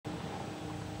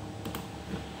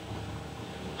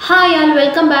Hi all,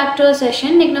 welcome back to our session.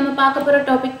 இன்னைக்கு நம்ம பார்க்க போற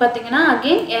டாபிக் பாத்தீங்கன்னா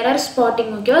again error spotting.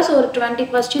 ஓகேவா? So ஒரு 20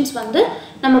 questions வந்து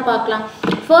நம்ம பார்க்கலாம்.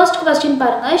 First question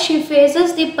பாருங்க. She faces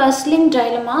the puzzling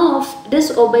dilemma of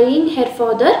disobeying her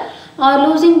father or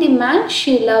losing the man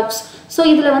she loves. So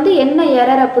இதுல வந்து என்ன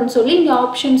error அப்படினு சொல்லி இந்த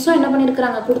ஆப்ஷன்ஸும் என்ன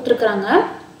பண்ணிருக்காங்க கொடுத்திருக்காங்க.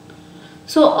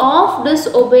 So of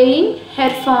disobeying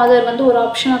her father வந்து ஒரு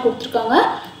ஆப்ஷனா கொடுத்திருக்காங்க.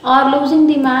 Or losing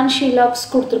the man she loves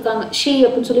கொடுத்திருக்காங்க. She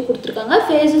அப்படினு சொல்லி கொடுத்திருக்காங்க.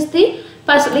 Faces the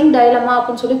puzzling dilemma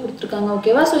அப்படினு சொல்லி கொடுத்திருக்காங்க.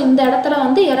 ஓகேவா? சோ இந்த இடத்துல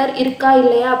வந்து எரர் இருக்கா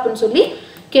இல்லையா அப்படினு சொல்லி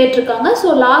கேட்டிருக்காங்க. சோ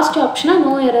லாஸ்ட் ஆப்ஷனா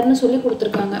நோ எரர்னு சொல்லி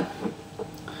கொடுத்திருக்காங்க.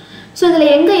 சோ இதுல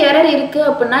எங்க எரர் இருக்கு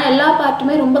அப்படினா எல்லா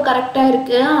பார்ட்டுமே ரொம்ப கரெக்ட்டா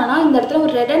இருக்கு. ஆனா இந்த இடத்துல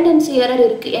ஒரு redundancy எரர்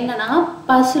இருக்கு. என்னன்னா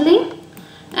puzzling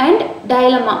and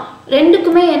dilemma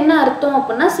ரெண்டுக்குமே என்ன அர்த்தம்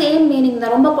அப்படினா சேம் மீனிங்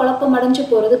தான். ரொம்ப குழப்பம் அடைஞ்சு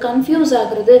போறது, கன்ஃபியூஸ்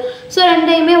ஆகுறது. சோ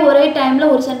ரெண்டையுமே ஒரே டைம்ல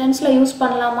ஒரு சென்டென்ஸ்ல யூஸ்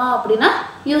பண்ணலாமா அப்படினா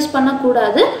யூஸ் பண்ண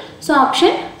கூடாது. So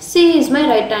option C is my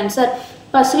right answer.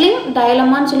 puzzling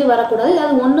dilemma னு சொல்லி வர கூடாது.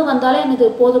 அது ஒன்னு வந்தாலே எனக்கு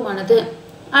போதுமானது.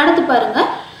 அடுத்து பாருங்க.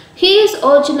 He is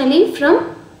originally from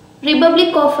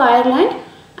Republic of Ireland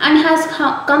and has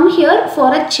come here for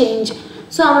a change.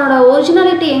 So அவனோட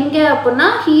ஒரிஜினாலிட்டி எங்க அப்படினா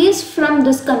he is from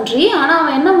this country. ஆனா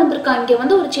அவன் என்ன வந்திருக்கான் இங்க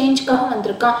வந்து ஒரு சேஞ்ச்காக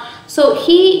வந்திருக்கான். So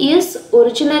he is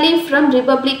originally from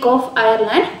Republic of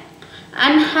Ireland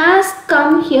and has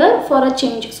come here for a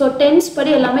change. So tense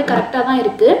படி எல்லாமே கரெக்ட்டா தான்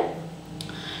இருக்கு.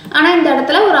 ஆனா இந்த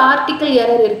இடத்துல ஒரு ஆர்டிகிள்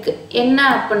எரர் இருக்கு. என்ன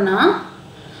அப்படினா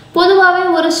பொதுவாவே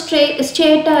ஒரு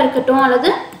ஸ்டேட்டா இருக்கட்டும்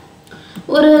அல்லது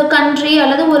ஒரு country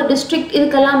அல்லது ஒரு district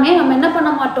இதுக்கெல்லாம் நம்ம என்ன பண்ண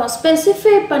மாட்டோம்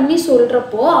ஸ்பெசிஃபை பண்ணி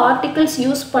சொல்றப்போ ஆர்டிகிள்ஸ்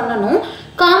யூஸ் பண்ணனும்.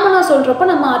 காமனா சொல்றப்போ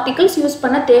நம்ம ஆர்டிகிள்ஸ் யூஸ்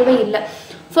பண்ண தேவையில்லை.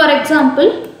 ஃபார் எக்ஸாம்பிள்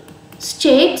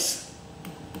states,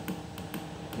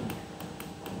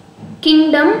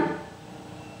 kingdom,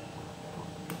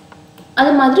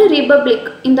 அது மாதிரி republic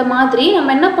இந்த மாதிரி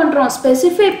நம்ம என்ன பண்றோம்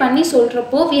ஸ்பெசிஃபை பண்ணி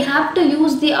சொல்றப்போ we have to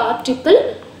use the article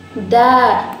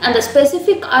there. அந்த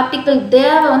specific article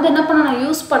there வந்து என்ன பண்ணனும்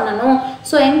யூஸ் பண்ணனும்.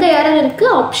 சோ எங்க எரர் இருக்கு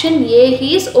option A. he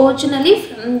is originally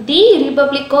from the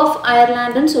Republic of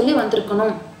Ireland ன்னு சொல்லி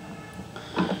வந்திருக்கணும்.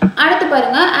 அடுத்து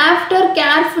பாருங்க. after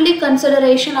carefully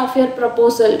consideration of your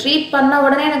proposal. Read பண்ண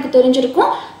உடனே எனக்கு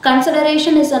தெரிஞ்சிருக்கும்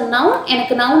consideration is a noun.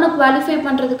 எனக்கு noun குவாலிஃபை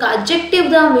பண்றதுக்கு adjective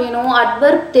தான் வேணும்,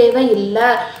 adverb தேவை இல்ல.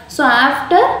 So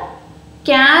after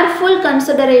careful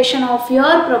consideration of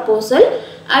your proposal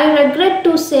I regret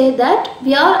to say that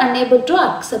we are unable to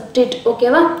accept it.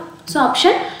 ஓகேவா? So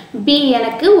option B.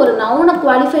 எனக்கு ஒரு நவுனை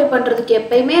குவாலிஃபை பண்றதுக்கு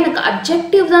எப்பவுமே எனக்கு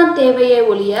adjective தான் தேவையே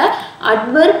ஒழிய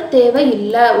adverb தேவை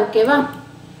இல்ல. ஓகேவா?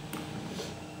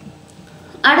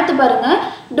 அடுத்து பாருங்க.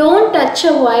 don't touch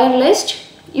a wireless,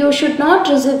 you should not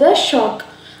receive a shock.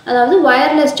 அதாவது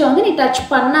wireless வந்து நீ டச்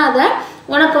பண்ணாத,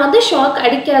 உனக்கு வந்து ஷாக்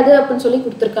அடிக்காது அப்படினு சொல்லி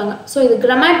கொடுத்திருக்காங்க. சோ இது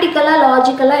கிராமட்டிக்கலா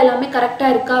லாஜிக்கலா எல்லாமே கரெக்ட்டா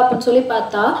இருக்கா அப்படினு சொல்லி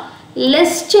பார்த்தா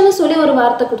lest னு சொல்லி ஒரு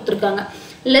வார்த்தை கொடுத்திருக்காங்க.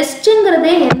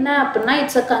 lestங்கிறதே என்ன அப்படினா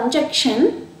it's a conjunction.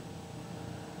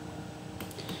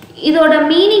 இதோட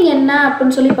மீனிங் என்ன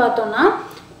அப்படினு சொல்லி பார்த்தோம்னா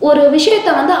ஒரு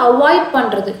விஷயத்தை வந்து அவாய்ட்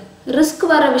பண்றது, ரிஸ்க்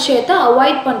வர விஷயத்தை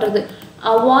அவாய்ட் பண்றது,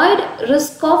 avoid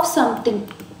risk of something.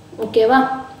 ஓகேவா?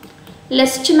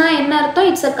 lestனா என்ன அர்த்தம்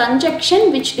it's a conjunction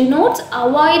which denotes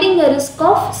avoiding a risk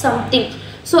of something.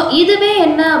 so இதுவே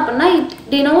என்ன அப்படினா it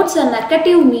denotes a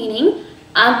negative meaning.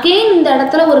 again இந்த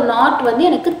இடத்துல ஒரு not வந்து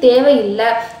எனக்கு தேவை இல்ல.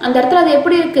 அந்த இடத்துல அது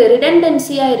எப்படி இருக்கு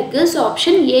redundancy-ஆ இருக்கு. so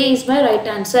option A is my right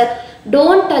answer.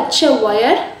 don't touch a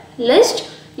wire lest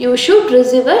you should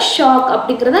receive a shock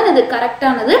அப்படிங்கிறது அது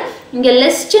கரெக்ட்டானது. இங்க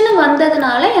lest னு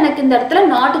வந்ததனால எனக்கு இந்த இடத்துல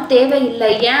not தேவை இல்ல.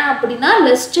 ஏன் அப்படினா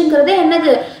lestங்கிறதே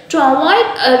என்னது to avoid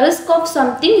a risk of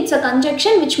something. it's a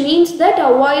conjunction which means that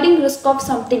avoiding risk of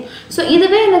something. so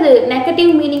இதுவே என்னது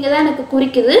நெகட்டிவ் மீனிங் தான் எனக்கு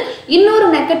குறிக்குது. இன்னொரு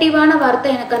நெகட்டிவான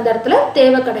வார்த்தை எனக்கு அந்த இடத்துல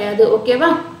தேவை கிடையாது. ஓகேவா?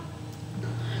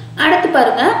 அடுத்து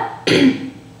பாருங்க.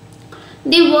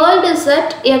 the world is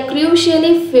at a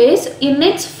crucially phase in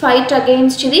its fight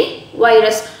against the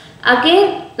virus. again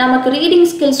நமக்கு ரீடிங்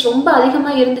ஸ்கில்ஸ் ரொம்ப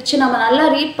அதிகமா இருந்துச்சு. நம்ம நல்லா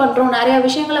ரீட் பண்றோம், நிறைய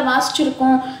விஷயங்களை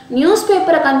வாசிச்சிருக்கோம், நியூஸ்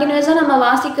பேப்பரை கண்டினியூஸா நம்ம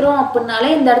வாசிக்கிறோம் அப்படினாலே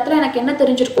இந்த இடத்துல எனக்கு என்ன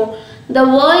தெரிஞ்சிருக்கும் the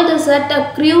world is at a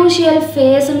crucial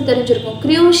phase னு தெரிஞ்சிருக்கும்.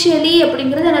 crucially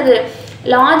அப்படிங்கிறது என்னது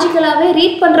லாஜிக்கலாவே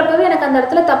ரீட் பண்றப்பவே எனக்கு அந்த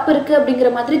இடத்துல தப்பு இருக்கு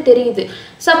அப்படிங்கிற மாதிரி தெரியுது.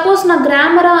 சப்போஸ் நான்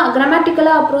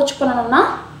கிராமட்டிக்கலா அப்ரோச் பண்ணனும்னா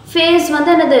phase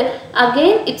வந்து என்னது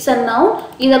again it's a noun.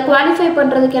 இத குவாலிஃபை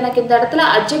பண்றதுக்கு எனக்கு இந்த இடத்துல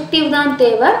adjective தான்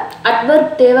தேவை, adverb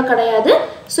தேவை கிடையாது.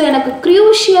 சோ எனக்கு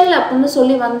crucial அப்படினு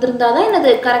சொல்லி வந்திருந்தா தான்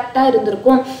என்னது கரெக்ட்டா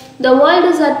இருந்திருக்கும். the world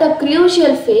is at a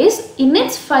crucial phase in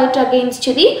its fight against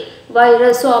the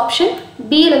virus. so option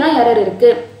B ல தான் எரர்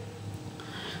இருக்கு.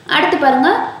 அடுத்து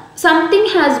பாருங்க. something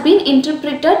has been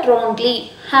interpreted wrongly.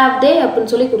 have they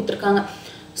அப்படினு சொல்லி கொடுத்திருக்காங்க.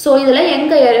 ஸோ இதில்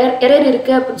எங்கே எரர்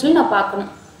இருக்குது அப்படின்னு சொல்லி நான்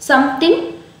பார்க்கணும். Something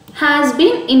has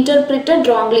been interpreted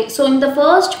wrongly. So இந்த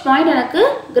ஃபர்ஸ்ட் பாயிண்ட் எனக்கு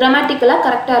கிராமட்டிக்கலாக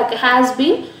கரெக்டாக இருக்குது. has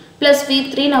been ப்ளஸ்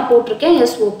V3 நான் போட்டிருக்கேன்.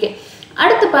 S, okay.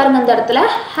 அடுத்து பாருங்கள், இந்த இடத்துல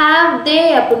have they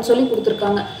அப்படின்னு சொல்லி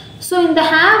கொடுத்துருக்காங்க. ஸோ இந்த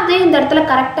have they இந்த இடத்துல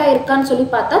கரெக்டாக இருக்கான்னு சொல்லி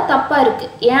பார்த்தா தப்பாக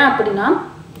இருக்குது. ஏன் அப்படின்னா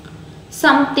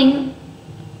சம்திங்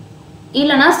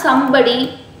இல்லைனா somebody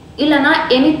இல்லைனா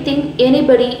எனிதிங்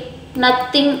எனிபடி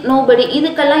நத்திங் நோபடி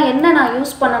இதுக்கெல்லாம் என்ன நான்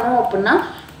யூஸ் பண்ணணும் அப்படின்னா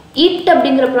இட்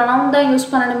அப்படிங்கிற ப்ரொனவுன் தான் யூஸ்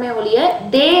பண்ணணுமே ஒழிய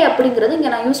தே அப்படிங்கிறது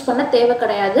இங்கே நான் யூஸ் பண்ண தேவை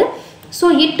கிடையாது. ஸோ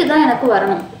இட்டு தான் எனக்கு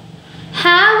வரணும்.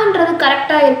 ஹேவ்ன்றது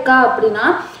கரெக்டாக இருக்கா அப்படின்னா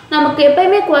நமக்கு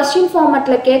எப்பயுமே கொஸ்டின்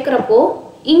ஃபார்மேட்டில் கேட்குறப்போ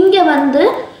இங்கே வந்து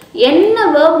என்ன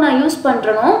வேர்ப் நான் யூஸ்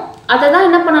பண்ணுறனோ அதை தான்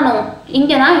என்ன பண்ணணும்,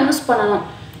 இங்கே நான் யூஸ் பண்ணணும்.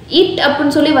 இட்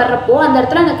அப்படின்னு சொல்லி வர்றப்போ அந்த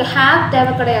இடத்துல எனக்கு ஹேவ்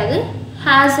தேவை கிடையாது,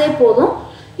 ஹேஸே போதும்.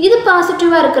 இது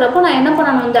பாசிட்டிவாக இருக்கிறப்போ நான் என்ன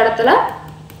பண்ணணும், இந்த இடத்துல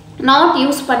நாட்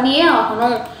யூஸ் பண்ணியே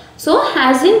ஆகணும். ஸோ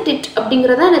ஹேஸின்ட் இட்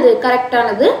அப்படிங்கிறது தான் இது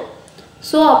கரெக்டானது.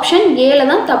 ஸோ ஆப்ஷன் ஏல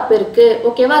தான் தப்பு இருக்குது.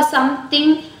 ஓகேவா?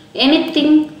 Something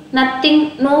anything nothing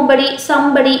nobody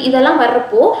somebody இதெல்லாம்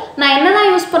வர்றப்போ நான் என்ன தான்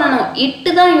யூஸ் பண்ணணும்,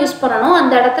 இட்டு தான் யூஸ் பண்ணணும்.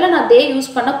 அந்த இடத்துல நான் தே யூஸ்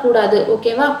பண்ணக்கூடாது.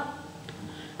 ஓகேவா?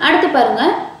 அடுத்து பாருங்க,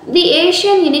 தி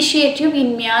ஏஷியன் இனிஷியேட்டிவ்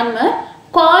இன் மியான்மர்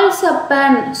கால்ஸ்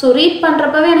அப்பன். ஸோ ரீட்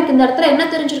பண்ணுறப்பவே எனக்கு இந்த இடத்துல என்ன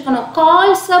தெரிஞ்சிருக்கணும்,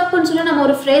 கால்ஸ் அப்னு சொல்லி நம்ம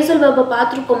ஒரு ஃப்ரேசல் வெர்பை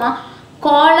பார்த்துருக்கோமா?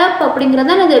 கால் அப்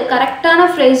அப்படிங்கிறது இது கரெக்டான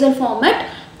ஃப்ரேசல் ஃபார்மேட்.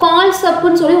 கால்ஸ்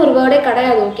அப்னு சொல்லி ஒரு வேர்டே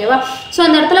கிடையாது. ஓகேவா? ஸோ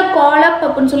அந்த இடத்துல கால் அப்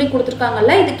அப்படின்னு சொல்லி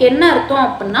கொடுத்துருக்காங்கல்ல, இதுக்கு என்ன அர்த்தம்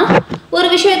அப்படின்னா ஒரு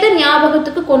விஷயத்தை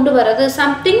ஞாபகத்துக்கு கொண்டு வர்றது.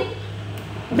 Something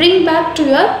bring back to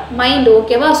your mind.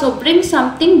 ஓகேவா? So bring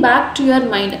something back to your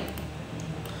mind.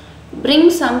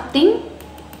 Bring something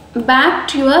back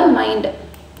to your mind.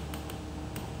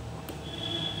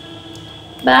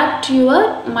 Back to your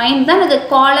mind தான் இது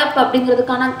கால் அப்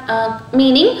அப்படிங்கிறதுக்கான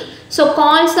மீனிங். ஸோ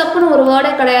கால்ஸ் அப்னு ஒரு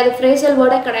வேர்டே கிடையாது, ஃப்ரேசல்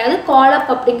வேர்டே கிடையாது, கால்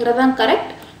அப் அப்படிங்கிறது தான் கரெக்ட்.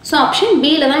 ஸோ ஆப்ஷன்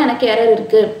பியில் தான் எனக்கு எரர்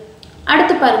இருக்குது.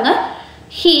 அடுத்து பாருங்கள்,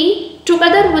 he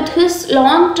together with his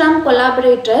long-term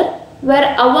collaborator were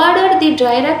awarded the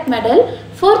direct medal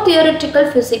for theoretical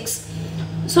physics.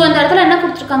 So இந்த இடத்துல என்ன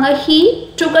கொடுத்துருக்காங்க, he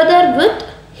together with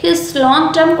his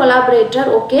long-term collaborator.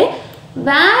 Okay,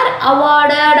 where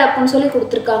awarded அப்படின்னு சொல்லி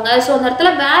கொடுத்துருக்காங்க. ஸோ அந்த இடத்துல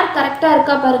வேர் கரெக்டாக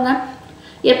இருக்கா பாருங்கள்.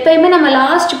 எப்பயுமே நம்ம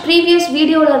லாஸ்ட் ப்ரீவியஸ்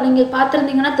வீடியோவில் நீங்கள்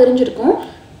பார்த்துருந்தீங்கன்னா தெரிஞ்சிருக்கும்.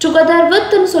 டுகெதர்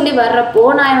வித்ன்னு சொல்லி வர்றப்போ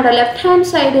நான் என்னோட லெஃப்ட் ஹேண்ட்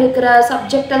சைடு இருக்கிற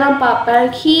சப்ஜெக்டை தான் பார்ப்பேன்.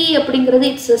 ஹீ அப்படிங்கிறது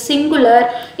இட்ஸ் சிங்குலர்.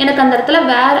 எனக்கு அந்த இடத்துல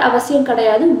வேர் அவசியம்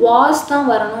கிடையாது, வாஸ் தான்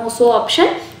வரணும். ஸோ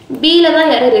ஆப்ஷன் பியில்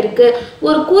தான் எரர் இருக்குது.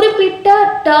 ஒரு குறிப்பிட்ட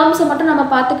டேர்ம்ஸை மட்டும் நம்ம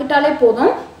பார்த்துக்கிட்டாலே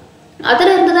போதும்.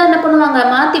 அதில் இருந்து தான் என்ன பண்ணுவாங்க,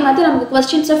 மாற்றி மாற்றி நமக்கு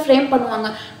கொஸ்டின்ஸை ஃப்ரேம் பண்ணுவாங்க.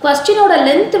 கொஸ்டினோட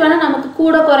லென்த் வேணால் நமக்கு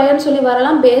கூட குறையன்னு சொல்லி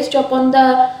வரலாம் based upon the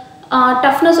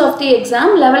toughness of the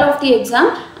exam, level of the exam.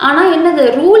 ஆனால் என்னது,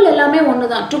 ரூல் எல்லாமே ஒன்று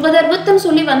தான். டுகெதர் வித்ன்னு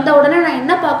சொல்லி வந்த உடனே நான்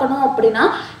என்ன பார்க்கணும் அப்படின்னா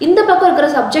இந்த பக்கம் இருக்கிற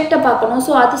சப்ஜெக்டை பார்க்கணும்.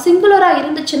 ஸோ அது சிங்குலராக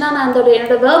இருந்துச்சுன்னா நான்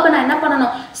என்னோட வேர்பை நான் என்ன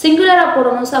பண்ணணும், சிங்குலராக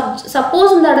போடணும்.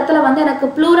 சப்போஸ் இந்த இடத்துல வந்து எனக்கு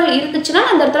ப்ளூரல் இருந்துச்சுன்னா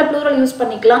நான் இந்த இடத்துல ப்ளூரல் யூஸ்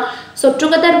பண்ணிக்கலாம். ஸோ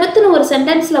டுகெதர் வித்னு ஒரு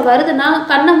சென்டென்ஸில் வருதுன்னா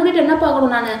கண்ணை மூடிட்டு என்ன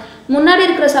பார்க்கணும், நான் முன்னாடி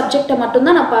இருக்கிற சப்ஜெக்டை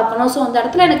மட்டும்தான் நான் பார்க்கணும். ஸோ அந்த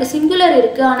இடத்துல எனக்கு சிங்குலர்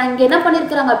இருக்குது, ஆனால் இங்கே என்ன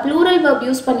பண்ணியிருக்கிறாங்க, ப்ளூரல் வேர்ப்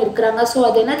யூஸ் பண்ணியிருக்கிறாங்க. ஸோ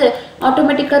அது என்னது,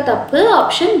 ஆட்டோமேட்டிக்காக தப்பு.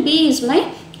 Option B is my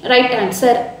right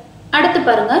answer. அடுத்து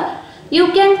பாருங்க, you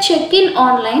can check in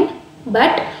online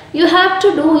but you have to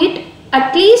do it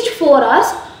at least 4 hours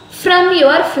from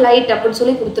your flight அப்படின்னு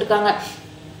சொல்லி கொடுத்துருக்காங்க.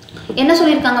 என்ன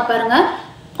சொல்லியிருக்காங்க பாருங்க,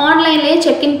 ஆன்லைன்லேயே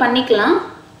செக்இன் பண்ணிக்கலாம்,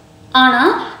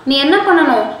 ஆனால் நீ என்ன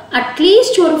பண்ணணும்,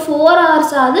 அட்லீஸ்ட் ஒரு 4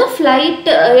 hours ஆகுது ஃப்ளைட்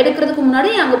எடுக்கிறதுக்கு முன்னாடி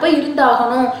நீ அங்கே போய்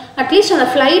இருந்தாகணும். அட்லீஸ்ட் அந்த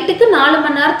ஃப்ளைட்டுக்கு 4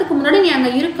 மணி நேரத்துக்கு முன்னாடி நீ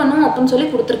அங்கே இருக்கணும் அப்படின்னு சொல்லி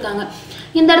கொடுத்துருக்காங்க.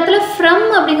 இந்த இடத்துல ஃப்ரம்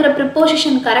அப்படிங்கிற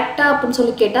ப்ரிப்போசிஷன் கரெக்டாக அப்படின்னு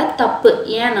சொல்லி கேட்டால் தப்பு.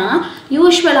 ஏன்னா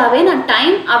யூஸ்வலாகவே நான்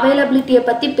டைம் அவைலபிலிட்டியை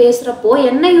பற்றி பேசுகிறப்போ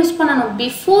என்ன யூஸ் பண்ணணும்,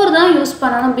 பிஃபோர் தான் யூஸ்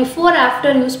பண்ணணும். பிஃபோர்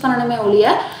ஆஃப்டர் யூஸ் பண்ணணுமே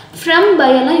ஒழிய ஃப்ரம் பை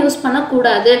எல்லாம் யூஸ்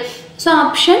பண்ணக்கூடாது. So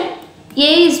option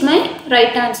A is my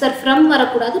right answer. From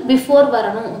வரக்கூடாது, பிஃபோர்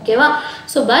வரணும். ஓகேவா?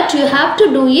 So but you have to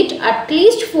do it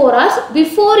at least 4 hours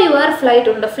before your flight.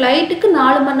 உண்ட ஃப்ளைட்டுக்கு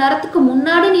 4 மணி நேரத்துக்கு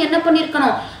முன்னாடி நீ என்ன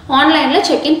பண்ணியிருக்கணும், ஆன்லைனில்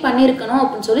செக்இன் பண்ணியிருக்கணும்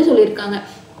அப்படின்னு சொல்லியிருக்காங்க.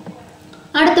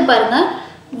 அடுத்து பாருங்க,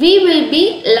 we will be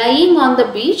lying on the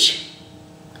beach.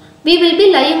 We will be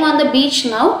lying on the beach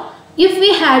now if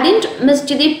we hadn't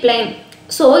missed the plane.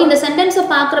 So இந்த சென்டென்ஸை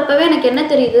பார்க்குறப்பவே எனக்கு என்ன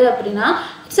தெரியுது அப்படின்னா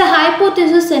இட்ஸ் அ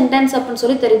ஹைப்போதீசிஸ் சென்டென்ஸ் அப்படின்னு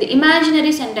சொல்லி தெரியுது,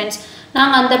 இமேஜினரி சென்டென்ஸ்.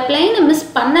 நாங்கள் அந்த பிளேனை மிஸ்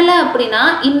பண்ணலை அப்படின்னா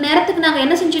இந்நேரத்துக்கு நாங்கள்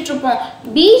என்ன செஞ்சிட்ருப்போம்,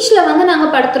 பீச்சில் வந்து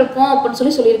நாங்கள் படுத்திருப்போம்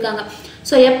அப்படின்னு சொல்லியிருக்காங்க.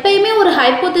 ஸோ எப்பயுமே ஒரு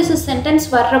ஹைப்போதீசிஸ் சென்டென்ஸ்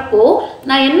வர்றப்போ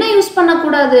நான் என்ன யூஸ்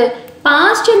பண்ணக்கூடாது,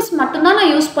 பாஸ்ட் டென்ஸ் மட்டும்தான்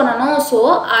நான் யூஸ் பண்ணணும். So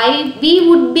we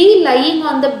would be lying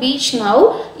on the beach now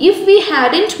if we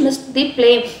hadn't missed the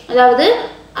plane. அதாவது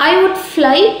I would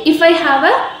fly if I have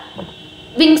a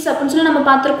wings அப்படின்னு சொல்லி நம்ம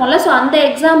பார்த்துருக்கோம்ல. ஸோ அந்த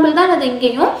எக்ஸாம்பிள் தான் அது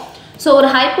இங்கேயும். ஸோ ஒரு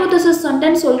ஹைப்போதசிஸ்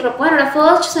சென்டென்ஸ் சொல்கிறப்போ என்னோட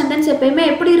ஃபர்ஸ்ட் சென்டென்ஸ் எப்பயுமே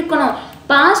எப்படி இருக்கணும்,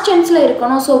 பாஸ்ட் டென்ஸில்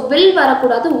இருக்கணும். ஸோ வில்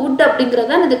வரக்கூடாது, வுட்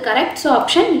அப்படிங்கிறது தான் இது கரெக்ட். ஸோ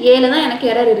ஆப்ஷன் ஏல தான் எனக்கு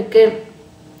எரர் இருக்குது.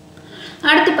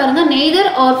 அடுத்து பாருங்கள், neither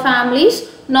our families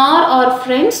nor our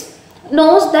friends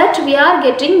knows that we are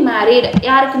getting married.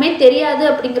 யாருக்குமே தெரியாது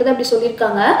அப்படிங்கிறத அப்படி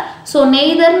சொல்லியிருக்காங்க. ஸோ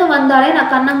நெய்தர்னு வந்தாலே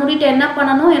நான் கண்ணை மூடிட்டு என்ன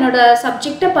பண்ணணும், என்னோட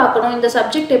சப்ஜெக்டை பார்க்கணும். இந்த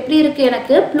சப்ஜெக்ட் எப்படி இருக்குது,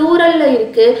 எனக்கு ப்ளூரலில்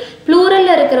இருக்குது.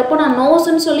 ப்ளூரலில் இருக்கிறப்போ நான்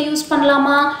நோஸ்ன்னு சொல்லி யூஸ்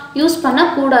பண்ணலாமா, யூஸ்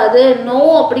பண்ணக்கூடாது. நோ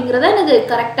அப்படிங்கிறத எனக்கு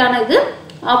கரெக்டான இது.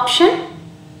 Option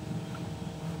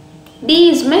D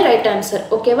is my right answer.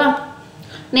 ஓகேவா,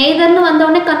 நெய்தர்னு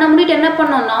வந்தவுடனே கண்ணை மூடிட்டு என்ன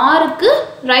பண்ணோம், நாருக்கு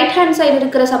ரைட் ஹேண்ட் சைடு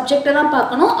இருக்கிற சப்ஜெக்டை தான்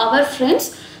பார்க்கணும், our friends.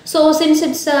 So since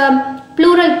it's a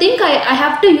plural thing, I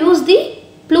have to use the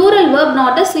plural verb,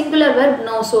 not a singular verb,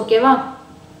 knows. ஓகேவா,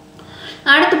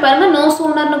 அடுத்து பாருங்க, நோ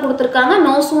சூனர்னு கொடுத்துருக்காங்க.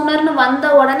 நோ சூனர்னு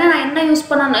வந்த உடனே நான் என்ன யூஸ்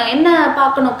பண்ணணும், என்ன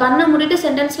பார்க்கணும், கண்ணை மூடிட்டு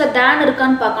சென்டென்ஸில் தேன்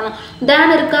இருக்கான்னு பார்க்கணும்.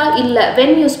 தேன் இருக்கா, இல்லை,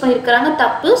 வென் யூஸ் பண்ணியிருக்கிறாங்க,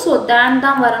 தப்பு. ஸோ தேன்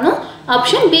தான் வரணும்.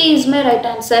 Option B is my right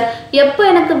answer. எப்போ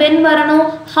எனக்கு வென் வரணும்,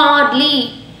 ஹார்ட்லி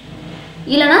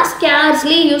இல்லைனா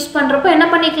ஸ்கேர்ஸ்லி யூஸ் பண்ணுறப்போ என்ன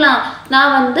பண்ணிக்கலாம்,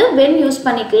 நான் வந்து வென் யூஸ்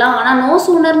பண்ணிக்கலாம். ஆனால் நோ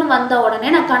சூனர்னு வந்த உடனே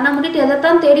நான் கண்ணை மூடிட்டு எதை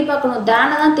தான் தேடி பார்க்கணும்,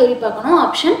 தேனை தான் தேடி பார்க்கணும்.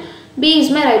 Option B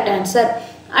is my right answer.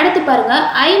 அடுத்து பாருங்க,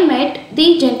 ஐ met the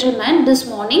gentleman this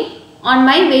morning on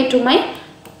my way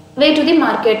to the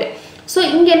market. So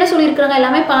இங்கே என்ன சொல்லியிருக்காங்க,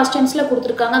 எல்லாமே பாஸ்ட் டென்ஸில்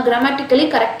கொடுத்துருக்காங்க, கிராமட்டிக்கலி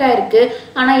கரெக்டாக இருக்குது.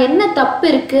 ஆனால் என்ன தப்பு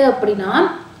இருக்குது அப்படின்னா,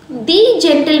 தி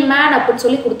ஜென்டில்மேன் அப்படின்னு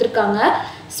சொல்லி கொடுத்துருக்காங்க.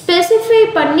 ஸ்பெசிஃபை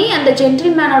பண்ணி அந்த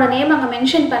ஜென்டில்மேனோட நேம் அங்கே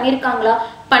மென்ஷன் பண்ணியிருக்காங்களா,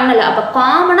 பண்ணலை. அப்போ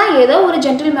காமனாக ஏதோ ஒரு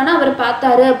ஜென்டில்மேனை அவர்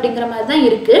பார்த்தாரு அப்படிங்கிற மாதிரி தான்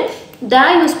இருக்குது. த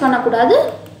யூஸ் பண்ணக்கூடாது,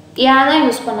 ஏ தான்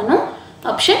யூஸ் பண்ணணும்.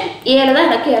 ஆப்ஷன் ஏல தான்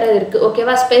எனக்கு எரர் இருக்குது.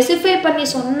 ஓகேவா, ஸ்பெசிஃபை பண்ணி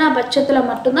சொன்ன பட்சத்தில்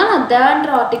மட்டும்தான் நான்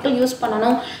தன்ற ஆர்டிக்கல் யூஸ்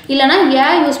பண்ணணும், இல்லைனா ஏ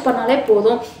யூஸ் பண்ணாலே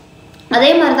போதும். அதே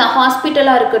மாதிரி தான்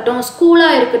ஹாஸ்பிட்டலாக இருக்கட்டும்,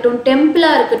 ஸ்கூலாக இருக்கட்டும்,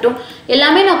 டெம்பிளாக இருக்கட்டும்,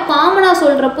 எல்லாமே நான் காமனாக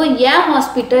சொல்கிறப்போ ஏ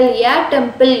ஹாஸ்பிட்டல், ஏ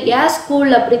டெம்பிள், ஏ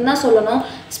ஸ்கூல் அப்படின்னு தான் சொல்லணும்.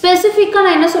 ஸ்பெசிஃபிக்காக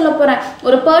நான் என்ன சொல்ல போகிறேன்,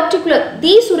 ஒரு பர்டிகுலர்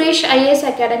தி சுரேஷ் ஐஏஎஸ்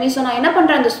அகாடமி. ஸோ நான் என்ன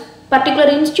பண்ணுறேன், அந்த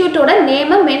பர்டிகுலர் இன்ஸ்டியூட்டோட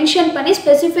நேமை மென்ஷன் பண்ணி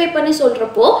ஸ்பெசிஃபை பண்ணி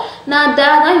சொல்கிறப்போ நான்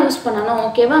தான் யூஸ் பண்ணணும்.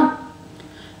 ஓகேவா,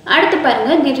 அடுத்து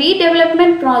பாருங்க, தி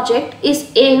redevelopment project is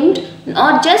aimed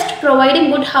not just providing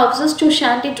good houses to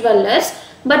ஷாண்டி dwellers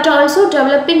but also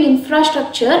developing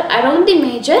infrastructure around the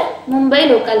major Mumbai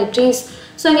localities.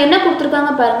 So இங்கே என்ன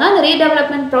கொடுத்துருக்காங்க பாருங்கள், அந்த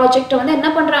ரீடெவலப்மெண்ட் ப்ராஜெக்டை வந்து என்ன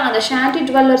பண்ணுறாங்க, அந்த ஷாண்டி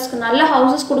டுவெல்லர்ஸ்க்கு நல்ல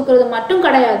ஹவுசஸ் கொடுக்கறது மட்டும்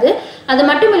கிடையாது, அது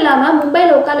மட்டும் இல்லாமல் மும்பை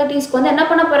லோக்காலிட்டிஸ்க்கு வந்து என்ன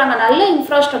பண்ண போகிறாங்க, நல்ல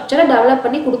இன்ஃப்ராஸ்ட்ரக்சரை டெவலப்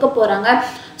பண்ணி கொடுக்க போகிறாங்க.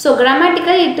 So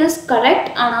grammatical it is correct.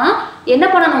 ஆனால் என்ன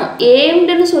பண்ணணும்,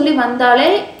 எய்ம்டுன்னு சொல்லி வந்தாலே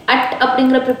அட்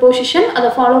அப்படிங்கிற ப்ரிப்போசிஷன்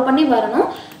அதை ஃபாலோ பண்ணி வரணும்.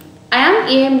 I am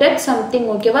aimed at something.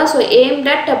 ஓகேவா, ஸோ aimed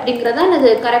at அப்படிங்கிறது தான் இது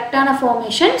கரெக்டான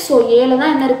ஃபார்மேஷன். ஸோ ஏல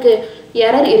தான் என்ன இருக்குது,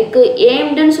 எரர் இருக்குது.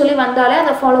 எய்ம்டுன்னு சொல்லி வந்தாலே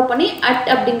அதை ஃபாலோ பண்ணி அட்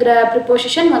அப்படிங்கிற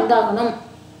ப்ரிப்போசிஷன் வந்தாகணும்.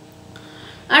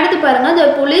 அடுத்து பாருங்கள், the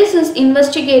police is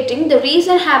investigating the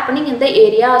recent happening in the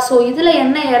area. So இதில்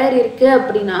என்ன எரர் இருக்குது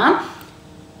அப்படின்னா,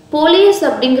 போலீஸ்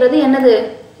அப்படிங்கிறது என்னது,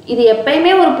 இது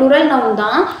எப்பயுமே ஒரு ப்ளூரல் நவுன்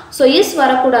தான். ஸோ இஸ்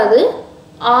வரக்கூடாது,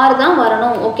 ஆர் தான்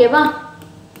வரணும். ஓகேவா,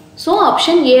 ஸோ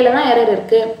ஆப்ஷன் ஏல தான் எரர்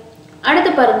இருக்குது. அடுத்து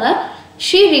பாருங்க,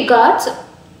 she regards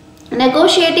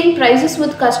negotiating prices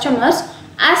with customers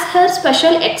as her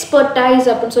special expertise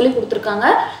அப்படின்னு சொல்லி கொடுத்துருக்காங்க.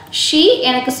 she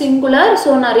எனக்கு சிங்குலர், ஸோ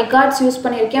நான் ரிகார்ட்ஸ் யூஸ்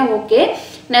பண்ணியிருக்கேன். ஓகே,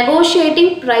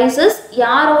 நெகோஷியேட்டிங் ப்ரைஸஸ்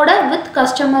யாரோட, with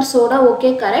கஸ்டமர்ஸோட.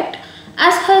 Okay, correct.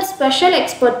 as her special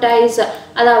expertise,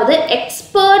 அதாவது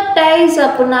எக்ஸ்பர்டைஸ்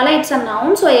அப்படின்னால it's a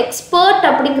noun. So expert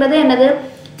அப்படிங்கிறது என்னது,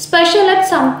 ஸ்பெஷல் அட்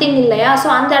சம்திங் இல்லையா. ஸோ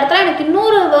அந்த இடத்துல எனக்கு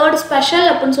இன்னொரு வேர்டு ஸ்பெஷல்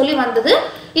அப்படின்னு சொல்லி வந்தது.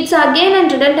 It's again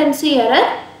and redundancy error.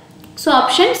 So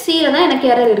option சியில் தான் எனக்கு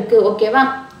எரர் இருக்குது. ஓகேவா,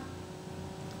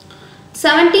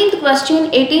 17th question,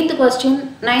 18th question,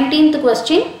 19th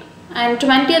question and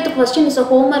 20th question is a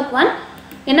homework one.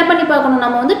 என்ன பண்ணி பார்க்கணும்,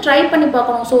 நம்ம வந்து ட்ரை பண்ணி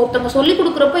பார்க்கணும். ஸோ ஒருத்தவங்க சொல்லி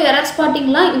கொடுக்குறப்போ எரர்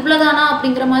ஸ்பாட்டிங்லாம் இவ்வளோதானா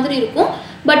அப்படிங்கிற மாதிரி இருக்கும்.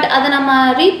 பட் அதை நம்ம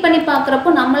ரீட் பண்ணி பார்க்குறப்போ,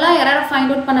 நம்மளாம் எரரை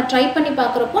ஃபைண்ட் அவுட் பண்ண ட்ரை பண்ணி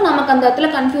பார்க்குறப்போ நமக்கு அந்த இடத்துல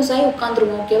கன்ஃபியூஸ் ஆகி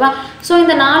உட்காந்துருவோம். ஓகேவா, ஸோ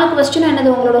இந்த 4 கொஸ்டின்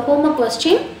என்னது, உங்களோட ஹோம்ஒர்க்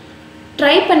கொஸ்டின்.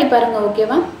 ட்ரை பண்ணி பாருங்கள்.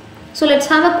 ஓகேவா, so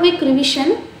let's have a quick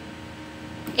revision.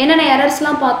 என்னென்ன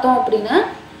எரர்ஸ்லாம் பார்த்தோம் அப்படின்னு,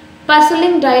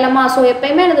 பஸ்லிங் டைலமா. ஸோ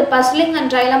எப்பயுமே எனது பஸ்லிங்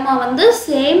அண்ட் டைலமா வந்து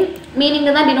சேம்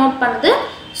மீனிங்கை தான் டினோட் பண்ணுது.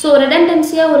 ஸோ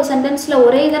ரிடண்டன்சியாக ஒரு சென்டென்ஸில்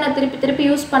ஒரே இதை நான் திருப்பி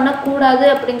யூஸ் பண்ணக்கூடாது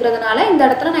அப்படிங்கிறதுனால இந்த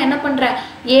இடத்துல நான் என்ன பண்ணுறேன்,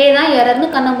 ஏ தான் எரர்னு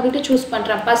கண்ணை மூடிட்டு சூஸ்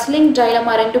பண்ணுறேன். பஸ்லிங்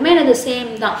டைலமா ரெண்டுமே எனக்கு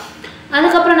சேம் தான்.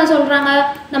 அதுக்கப்புறம் என்ன சொல்கிறாங்க,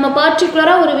 நம்ம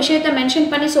பர்டிகுலராக ஒரு விஷயத்தை மென்ஷன்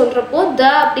பண்ணி சொல்கிறப்போ த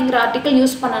அப்படிங்கிற ஆர்டிக்கல்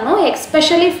யூஸ் பண்ணணும்.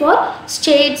 Especially for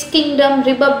states, kingdom,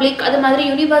 republic, அது மாதிரி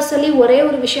யூனிவர்சலி ஒரே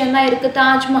ஒரு விஷயந்தான் இருக்குது,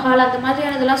 தாஜ்மஹால் அந்த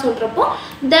மாதிரியானதெல்லாம் சொல்கிறப்போ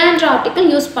தன்ற ஆர்டிக்கல்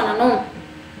யூஸ் பண்ணணும்.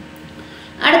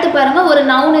 அடுத்து பாருங்கள், ஒரு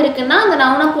நவுன் இருக்குன்னா அந்த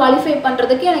நவுனை குவாலிஃபை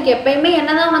பண்ணுறதுக்கு எனக்கு எப்பயுமே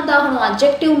என்ன தான் வந்தாகணும்,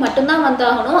 அட்ஜெக்டிவ் மட்டும்தான்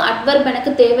வந்தாகணும், அட்வர்ப்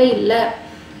எனக்கு தேவையில்லை.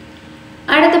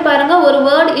 அடுத்து பாருங்கள், ஒரு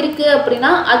வேர்டு இருக்குது அப்படின்னா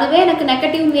அதுவே எனக்கு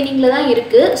நெகட்டிவ் மீனிங்கில் தான்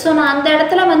இருக்குது. ஸோ நான் அந்த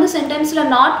இடத்துல வந்து சென்டென்ஸில்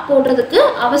நாட் போடுறதுக்கு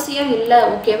அவசியம் இல்லை.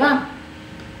 ஓகேவா?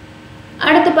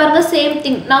 அடுத்து பாருங்கள், சேம்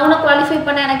திங், நவுனை குவாலிஃபை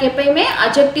பண்ண எனக்கு எப்பயுமே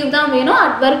அட்ஜெக்டிவ் தான் வேணும்,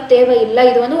 அட்வர்ப் தேவையில்லை.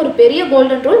 இது வந்து ஒரு பெரிய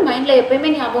கோல்டன் ரூல், மைண்டில்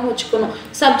எப்பயுமே ஞாபகம் வச்சுக்கணும்.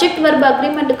 சப்ஜெக்ட் வெர்ப்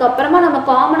அக்ரிமெண்ட்டுக்கு அப்புறமா நம்ம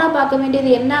காமனாக பார்க்க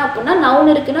வேண்டியது என்ன அப்படின்னா,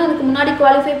 நவுன் இருக்குன்னா அதுக்கு முன்னாடி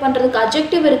குவாலிஃபை பண்ணுறதுக்கு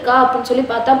அட்ஜெக்டிவ் இருக்கா அப்படின்னு சொல்லி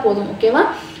பார்த்தா போதும். ஓகேவா?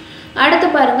 அடுத்து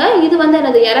பாருங்கள், இது வந்து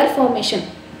எனது எரர் ஃபார்மேஷன்,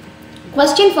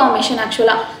 கொஸ்டின் ஃபார்மேஷன்.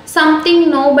 ஆக்சுவலாக சம்திங்,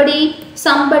 நோபடி,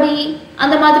 சம்படி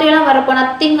அந்த மாதிரியெல்லாம் வர்றப்போ,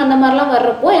 நத்திங் அந்த மாதிரிலாம்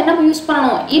வர்றப்போ என்ன யூஸ்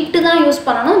பண்ணணும், இட்டு தான் யூஸ்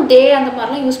பண்ணணும், தே அந்த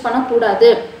மாதிரிலாம் யூஸ் பண்ணக்கூடாது.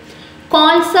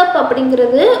 கால்ஸ் அப்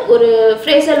அப்படிங்கிறது ஒரு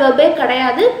ஃப்ரேசல் வெர்பே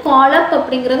கிடையாது. கால் அப்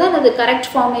அப்படிங்கிறது அது கரெக்ட்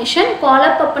ஃபார்மேஷன். கால்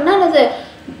அப் அப்படின்னா அது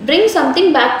bring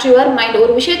something back to your mind,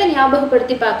 ஒரு விஷயத்தை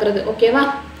ஞாபகப்படுத்தி பார்க்குறது. ஓகேவா?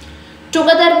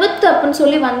 டுகெதர் வித் அப்படின்னு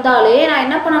சொல்லி வந்தாலே நான்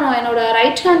என்ன பண்ணணும், என்னோட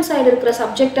ரைட் ஹேண்ட் சைடு இருக்கிற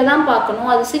சப்ஜெக்டை தான் பார்க்கணும்.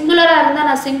 அது சிங்குலராக இருந்தால்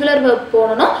நான் சிங்குலர் வெர்ப்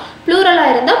போடணும்,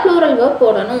 ப்ளூரலாக இருந்தால் ப்ளூரல் வெர்ப்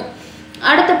போடணும்.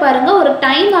 அடுத்து பாருங்கள், ஒரு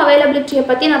டைம் அவைலபிலிட்டியை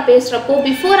பற்றி நான் பேசுகிறப்போ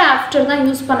பிஃபோர் ஆஃப்டர் தான்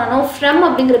யூஸ் பண்ணணும், ஃப்ரம்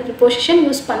அப்படிங்கிற ப்ரிப்போசிஷன்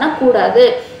யூஸ் பண்ணக்கூடாது.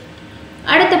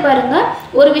 அடுத்து பாருங்கள்,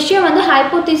 ஒரு விஷயம் வந்து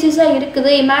ஹைப்போதீசிஸாக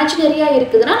இருக்குது, இமேஜினரியாக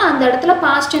இருக்குதுன்னா நான் அந்த இடத்துல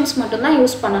பாஸ்ட் டென்ஸ் மட்டும்தான்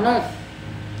யூஸ் பண்ணணும்.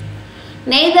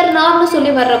 நெய்தர் நார்னு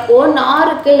சொல்லி வர்றப்போ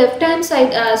நாருக்கு left hand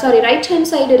side right hand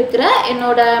side இருக்கிற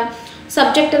என்னோட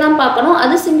சப்ஜெக்டை தான் பார்க்கணும்.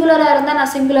 அது சிங்குலராக இருந்தால்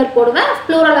நான் சிங்குலர் போடுவேன்,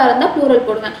 ப்ளூரலாக இருந்தால் ப்ளூரல்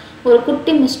போடுவேன். ஒரு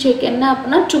குட்டி மிஸ்டேக் என்ன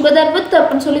அப்படின்னா, டுகெதர் வித்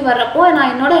அப்படின்னு சொல்லி வர்றப்போ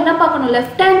நான் என்னோட என்ன பார்க்கணும்,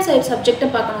 லெஃப்ட் ஹேண்ட் சைடு சப்ஜெக்டை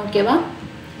பார்க்கணும். ஓகேவா?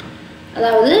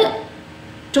 அதாவது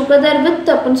டுகெதர் வித்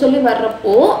அப்படின்னு சொல்லி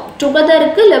வர்றப்போ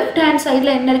டுகெதருக்கு லெஃப்ட் ஹேண்ட்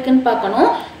சைடில் என்ன இருக்குன்னு பார்க்கணும்.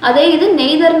 அதே இது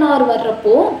நெய்தர் நார்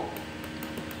வர்றப்போ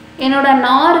என்னோட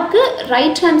நாருக்கு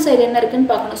ரைட் ஹேண்ட் சைடு என்ன இருக்குன்னு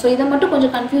பார்க்கணும். ஸோ இதை மட்டும்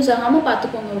கொஞ்சம் கன்ஃபியூஸ் ஆகாமல்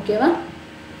பார்த்துக்கோங்க. ஓகேவா?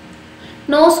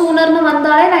 நோ சூனர்னு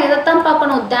வந்தாலே நான் எதைத்தான்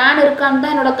பார்க்கணும், தேன் இருக்கான்னு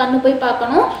தான் என்னோட கண்ணு போய்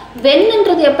பார்க்கணும்.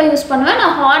 வென்ன்றது எப்போ யூஸ் பண்ணுவேன்,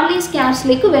 நான் ஹார்ட்லி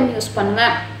ஸ்கேர்ஸ்லிக்கு வென் யூஸ்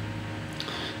பண்ணுவேன்.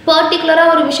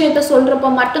 பர்டிகுலராக ஒரு விஷயத்த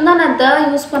சொல்கிறப்போ மட்டும்தான் நான் த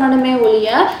யூஸ் பண்ணணுமே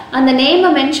ஒழிய அந்த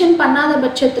நேமை மென்ஷன் பண்ணாத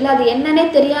பட்சத்தில், அது என்னன்னே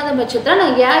தெரியாத பட்சத்தில்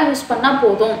நான் ஏன் யூஸ் பண்ணால்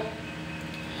போதும்.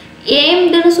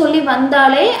 ஏம்டுன்னு சொல்லி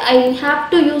வந்தாலே I have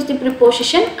to use the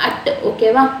preposition at.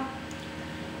 ஓகேவா?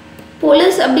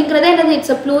 போலீஸ் அப்படிங்கிறதே என்னது,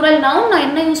 இட்ஸ் அ ப்ளூரல் நவுன். நான்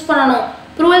என்ன யூஸ் பண்ணணும்,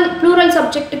 ப்ளூரல்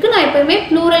சப்ஜெக்ட்டுக்கு நான் எப்பயுமே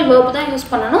ப்ளூரல் வேர்ப் தான் யூஸ்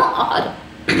பண்ணணும். ஆர்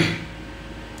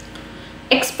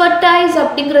எக்ஸ்பர்டைஸ்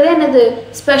அப்படிங்கிறதே என்னது,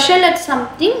 ஸ்பெஷல் அட்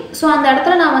சம்திங். ஸோ அந்த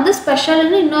இடத்துல நான் வந்து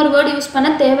ஸ்பெஷல்னு இன்னொரு வேர்டு யூஸ்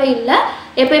பண்ண தேவையில்லை.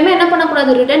 எப்பயுமே என்ன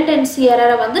பண்ணக்கூடாது, ரிடன்டன்சி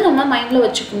எரரை வந்து நம்ம மைண்டில்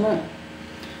வச்சுக்கணும்.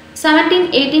 17,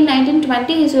 18, 19,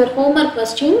 20 is your homework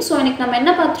question. So எனக்கு நம்ம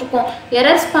என்ன பார்த்துருக்கோம்,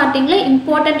 எரர் ஸ்பாட்டிங்கில்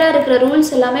இம்பார்ட்டண்ட்டாக இருக்கிற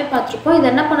ரூல்ஸ் எல்லாமே பார்த்துருக்கோம். இது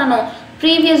என்ன பண்ணணும்,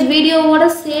 ப்ரீவியஸ் வீடியோவோட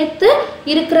சேர்த்து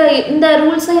இருக்கிற இந்த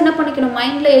ரூல்ஸை என்ன பண்ணிக்கணும்,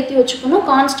 மைண்டில் ஏற்றி வச்சுக்கணும்.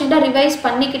 கான்ஸ்டண்ட்டாக ரிவைஸ்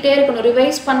பண்ணிக்கிட்டே இருக்கணும்.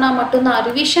 ரிவைஸ் பண்ணால் மட்டும்தான்,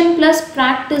 ரிவிஷன் ப்ளஸ்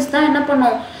ப்ராக்டிஸ் தான் என்ன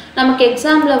பண்ணும், நமக்கு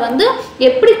எக்ஸாமில் வந்து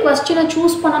எப்படி கொஸ்டினை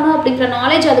சூஸ் பண்ணணும் அப்படிங்கிற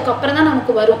நாலேஜ் அதுக்கப்புறம் தான்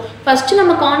நமக்கு வரும். ஃபஸ்ட்டு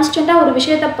நம்ம கான்ஸ்டண்ட்டாக ஒரு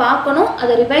விஷயத்தை பார்க்கணும்,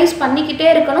 அதை ரிவைஸ் பண்ணிக்கிட்டே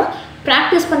இருக்கணும்,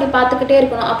 ப்ராக்டிஸ் பண்ணி பார்த்துக்கிட்டே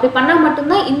இருக்கணும். அப்படி பண்ணால்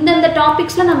மட்டும்தான் இந்தந்த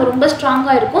டாபிக்ஸில் நம்ம ரொம்ப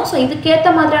ஸ்ட்ராங்காக இருக்கும். ஸோ இதுக்கேற்ற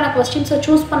மாதிரியான கொஸ்டின்ஸை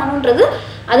சூஸ் பண்ணணுன்றது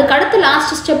அதுக்கு அடுத்து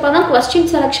லாஸ்ட் ஸ்டெப்பாக தான் கொஸ்டின்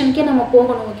செலெக்ஷனுக்கே நம்ம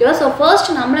போகணும். ஓகேவா? ஸோ ஃபர்ஸ்ட்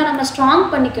நம்மளை நம்ம ஸ்ட்ராங்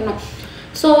பண்ணிக்கணும்.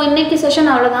 ஸோ இன்னைக்கு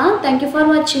செஷன் அவ்வளோதான். தேங்க்யூ ஃபார்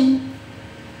வாட்சிங்.